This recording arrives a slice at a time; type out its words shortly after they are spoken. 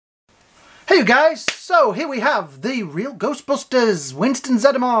Hey you guys, so here we have the real Ghostbusters, Winston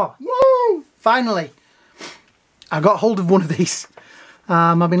Zeddemore. Yay! Finally. I got hold of one of these.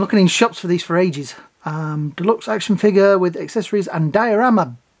 I've been looking in shops for these for ages. Deluxe action figure with accessories and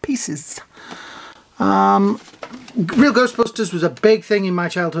diorama pieces. Real Ghostbusters was a big thing in my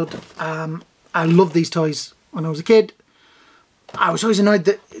childhood. I loved these toys when I was a kid. I was always annoyed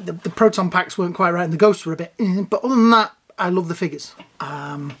that the proton packs weren't quite right and the ghosts were a bit, but other than that, I love the figures.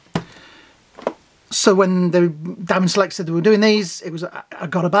 So when the Diamond Select said they were doing these, it was I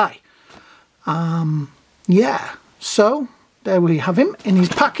gotta buy. Yeah, so there we have him in his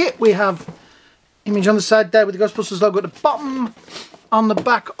packet. We have image on the side there with the Ghostbusters logo at the bottom. On the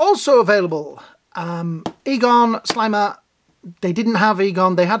back, also available, Egon, Slimer. They didn't have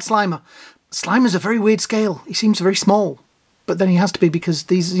Egon, they had Slimer. Slimer's a very weird scale. He seems very small, but then he has to be because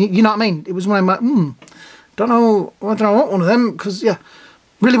these, you know what I mean? It was when I'm like, don't know whether I want one of them, because yeah,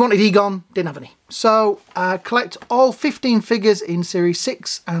 really wanted Egon, didn't have any. So collect all 15 figures in series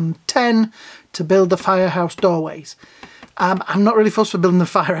 6 and 10 to build the firehouse doorways. I'm not really fussed for building the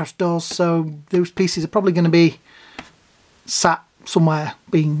firehouse doors, so those pieces are probably going to be sat somewhere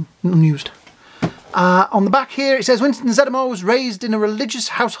being unused. On the back here it says Winston Zeddemore was raised in a religious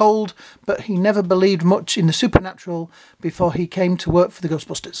household, but he never believed much in the supernatural before he came to work for the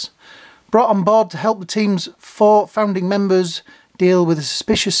Ghostbusters. Brought on board to help the team's 4 founding members deal with a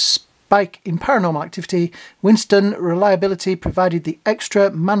suspicious spike in paranormal activity, Winston's reliability provided the extra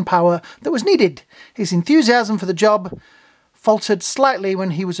manpower that was needed. His enthusiasm for the job faltered slightly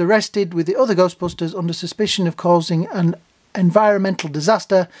when he was arrested with the other Ghostbusters under suspicion of causing an environmental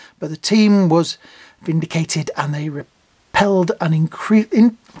disaster, but the team was vindicated and they repelled an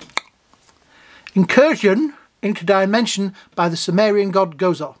incursion into dimension by the Sumerian god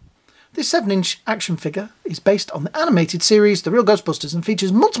Gozor. This 7-inch action figure is based on the animated series The Real Ghostbusters and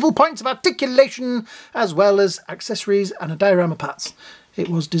features multiple points of articulation as well as accessories and a diorama parts. It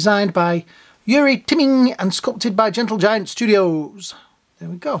was designed by Yuri Timming and sculpted by Gentle Giant Studios. There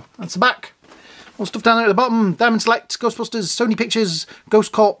we go, that's the back. More stuff down there at the bottom. Diamond Select, Ghostbusters, Sony Pictures,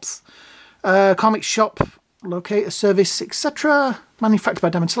 Ghost Corps, comic shop, locator service, etc. Manufactured by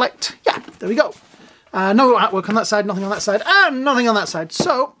Diamond Select. Yeah, there we go. No artwork on that side, nothing on that side, and nothing on that side.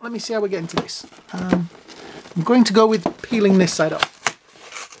 So, let me see how we get into this. I'm going to go with peeling this side off.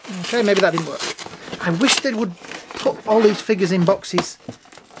 Okay, maybe that didn't work. I wish they would put all these figures in boxes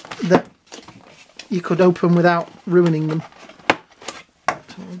that you could open without ruining them.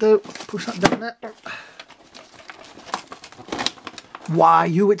 So we'll do, push that down there. Why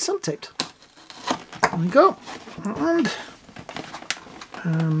you it's self-taped. There we go. And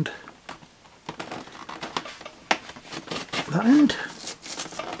that end.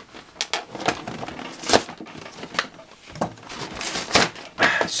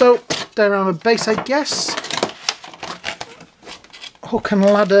 So diorama base, I guess. Hook and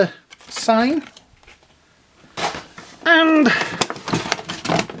ladder sign. And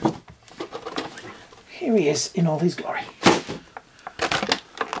here he is in all his glory.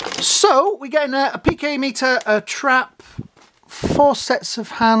 So we're getting a PK meter, a trap, 4 sets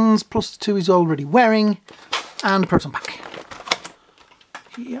of hands plus the 2 he's already wearing, and a proton pack.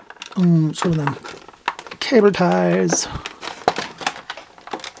 Yep, some of them cable ties.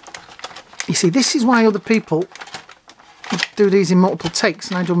 You see, this is why other people do these in multiple takes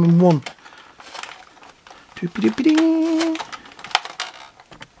and I do them in one. There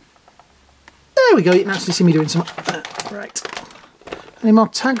we go, you can actually see me doing some. Right. Any more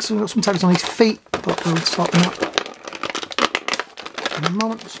tags? We've got some tags on his feet, but we'll sort them out in a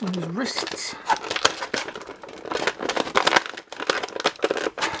moment. Some of his wrists.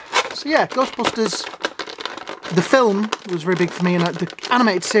 So yeah, Ghostbusters, the film was very big for me, and the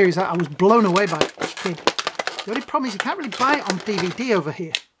animated series I was blown away by it as a kid. The only problem is you can't really buy it on DVD over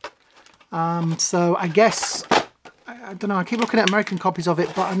here. So I guess, I don't know, I keep looking at American copies of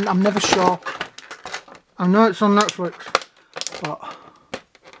it, but I'm never sure. I know it's on Netflix, but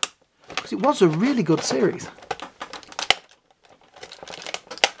because it was a really good series.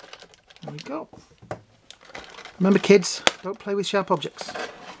 There we go. Remember kids, don't play with sharp objects.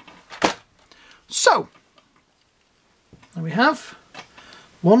 So, there we have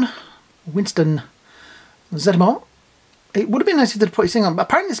one Winston Zeddemore. It would have been nice if they'd put his thing on, but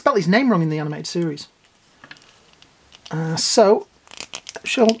apparently they spelled his name wrong in the animated series. So,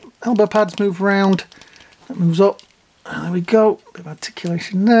 elbow pads move around, that moves up, and there we go, bit of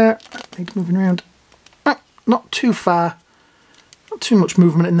articulation there, that needs moving around. Not too far, not too much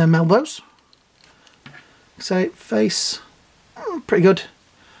movement in them elbows. So, face, pretty good.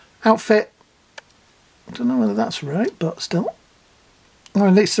 Outfit, I don't know whether that's right, but still.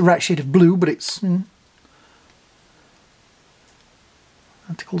 Well, it's the right shade of blue, but it's...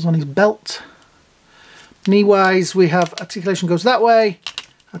 Articles on his belt. Knee-wise, we have articulation goes that way.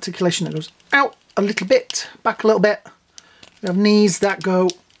 Articulation that goes out a little bit, back a little bit. We have knees that go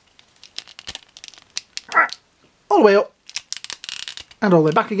all the way up and all the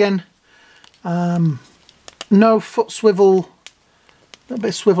way back again. No foot swivel, a little bit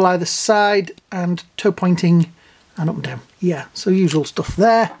of swivel either side, and toe pointing and up and down. Yeah, so usual stuff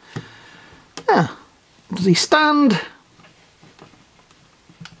there. Yeah. Does he stand?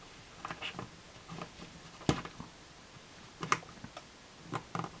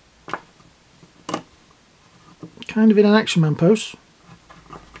 Kind of in an Action Man pose.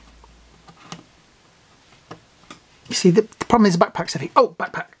 You see, the problem is the backpack's heavy. Oh,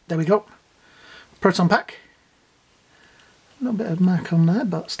 backpack. There we go. Proton pack. A little bit of mark on there,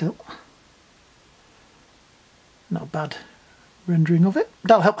 but still. Not a bad rendering of it.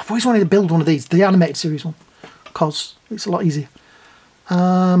 That'll help. I've always wanted to build one of these, the animated series one, because it's a lot easier.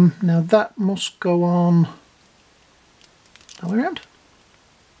 Now that must go on the way around,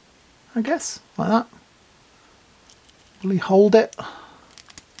 I guess, like that. Will he hold it?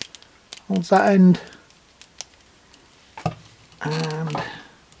 Holds that end.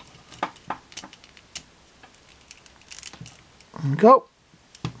 And go.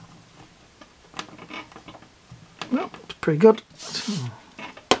 Well, it's pretty good.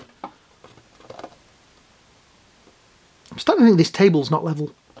 I'm starting to think this table's not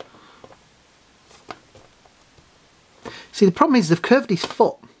level. See, the problem is they've curved his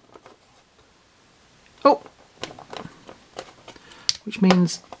foot. Oh! Which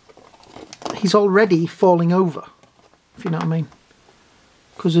means he's already falling over, if you know what I mean,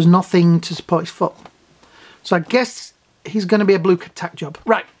 because there's nothing to support his foot. So I guess he's going to be a blue tack job.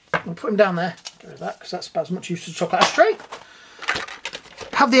 Right, I'll put him down there. Get rid of that, because that's about as much use as a chocolate ashtray.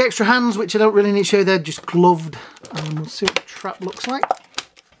 Have the extra hands, which I don't really need to show you, they're just gloved. And we'll see what the trap looks like.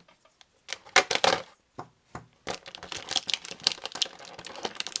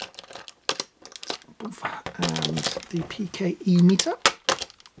 And the PKE meter.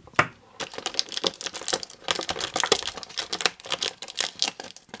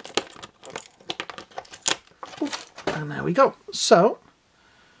 And there we go. So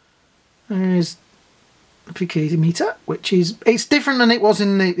there's the PKE meter, which is, it's different than it was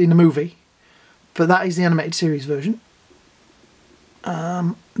in the movie, but that is the animated series version.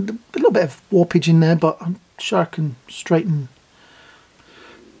 A little bit of warpage in there, but I'm sure I can straighten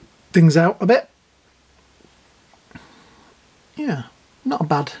things out a bit. Yeah, not a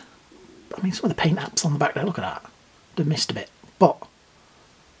bad. I mean, some of the paint apps on the back there, look at that. They've missed a bit, but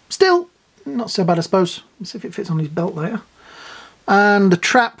still not so bad, I suppose. Let's see if it fits on his belt later. And the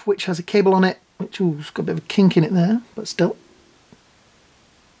trap, which has a cable on it, which has got a bit of a kink in it there, but still.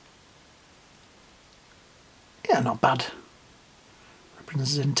 Yeah, not bad.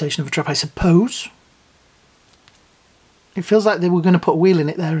 Representation of a trap, I suppose. It feels like they were going to put a wheel in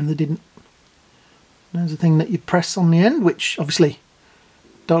it there and they didn't. There's a thing that you press on the end, which obviously,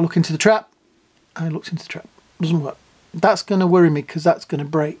 don't look into the trap. I looked into the trap. Doesn't work. That's going to worry me because that's going to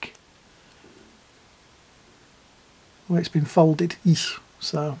break where it's been folded. Eesh.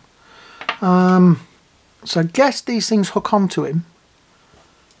 So I guess these things hook onto him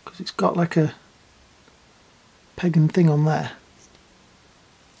because it's got like a peg and thing on there.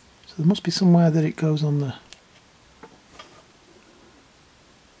 So there must be somewhere that it goes on the...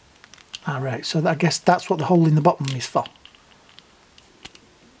 Ah, right, so I guess that's what the hole in the bottom is for.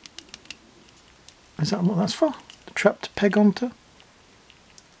 Is that what that's for? The trap to peg onto?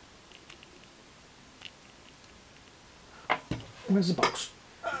 Where's the box?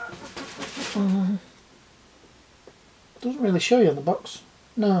 Doesn't really show you on the box.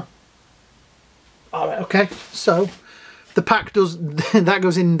 No. Alright, okay. So, the pack does... that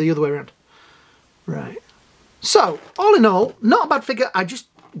goes in the other way around. Right. So, all in all, not a bad figure. I just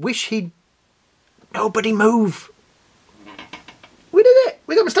wish he'd... Nobody move. We did it.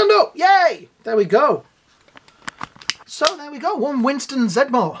 We got him to stand up. Yay. There we go. So there we go. One Winston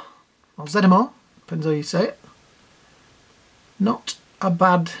Zeddemore. Or Zeddemore. Depends how you say it. Not a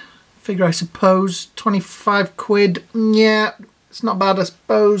bad figure, I suppose. 25 quid. Yeah, it's not bad, I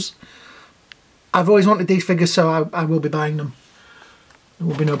suppose. I've always wanted these figures, so I will be buying them. There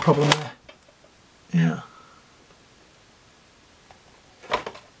will be no problem there. Yeah.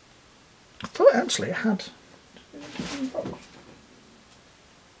 I thought actually it had.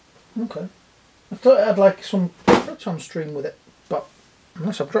 Okay. I thought it had like some proton string with it, but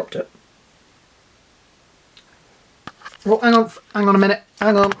unless I've dropped it. Well, hang on a minute.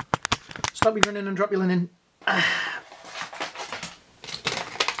 Hang on. Stop your running and drop your linen.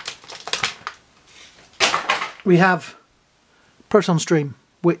 we have proton stream,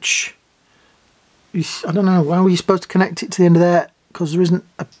 which is, I don't know, how are you supposed to connect it to the end of there? Because there isn't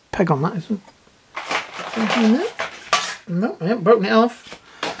a peg on that, is there? No, I haven't broken it off.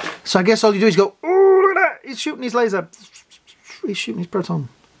 So I guess all you do is go, oh, look at that, he's shooting his laser. He's shooting his proton.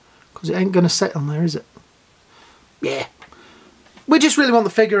 Because it ain't going to set on there, is it? Yeah. We just really want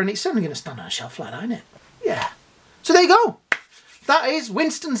the figure, and it's certainly going to stand on a shelf like that, isn't it? Yeah. So there you go. That is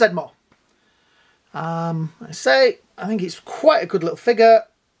Winston Zeddemore. I say, I think it's quite a good little figure.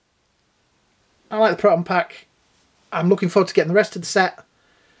 I like the proton pack. I'm looking forward to getting the rest of the set.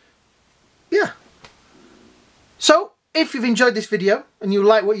 Yeah. So, if you've enjoyed this video, and you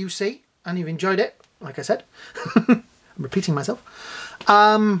like what you see, and you've enjoyed it, like I said, I'm repeating myself,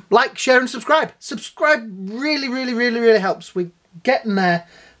 like, share and subscribe. Subscribe really helps. We're getting there.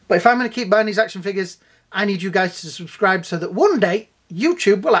 But if I'm going to keep buying these action figures, I need you guys to subscribe so that one day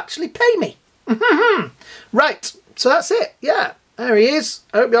YouTube will actually pay me. Right, so that's it. Yeah, there he is.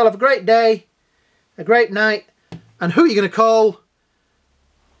 I hope you all have a great day, a great night. And who are you going to call?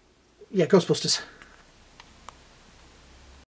 Yeah, Ghostbusters.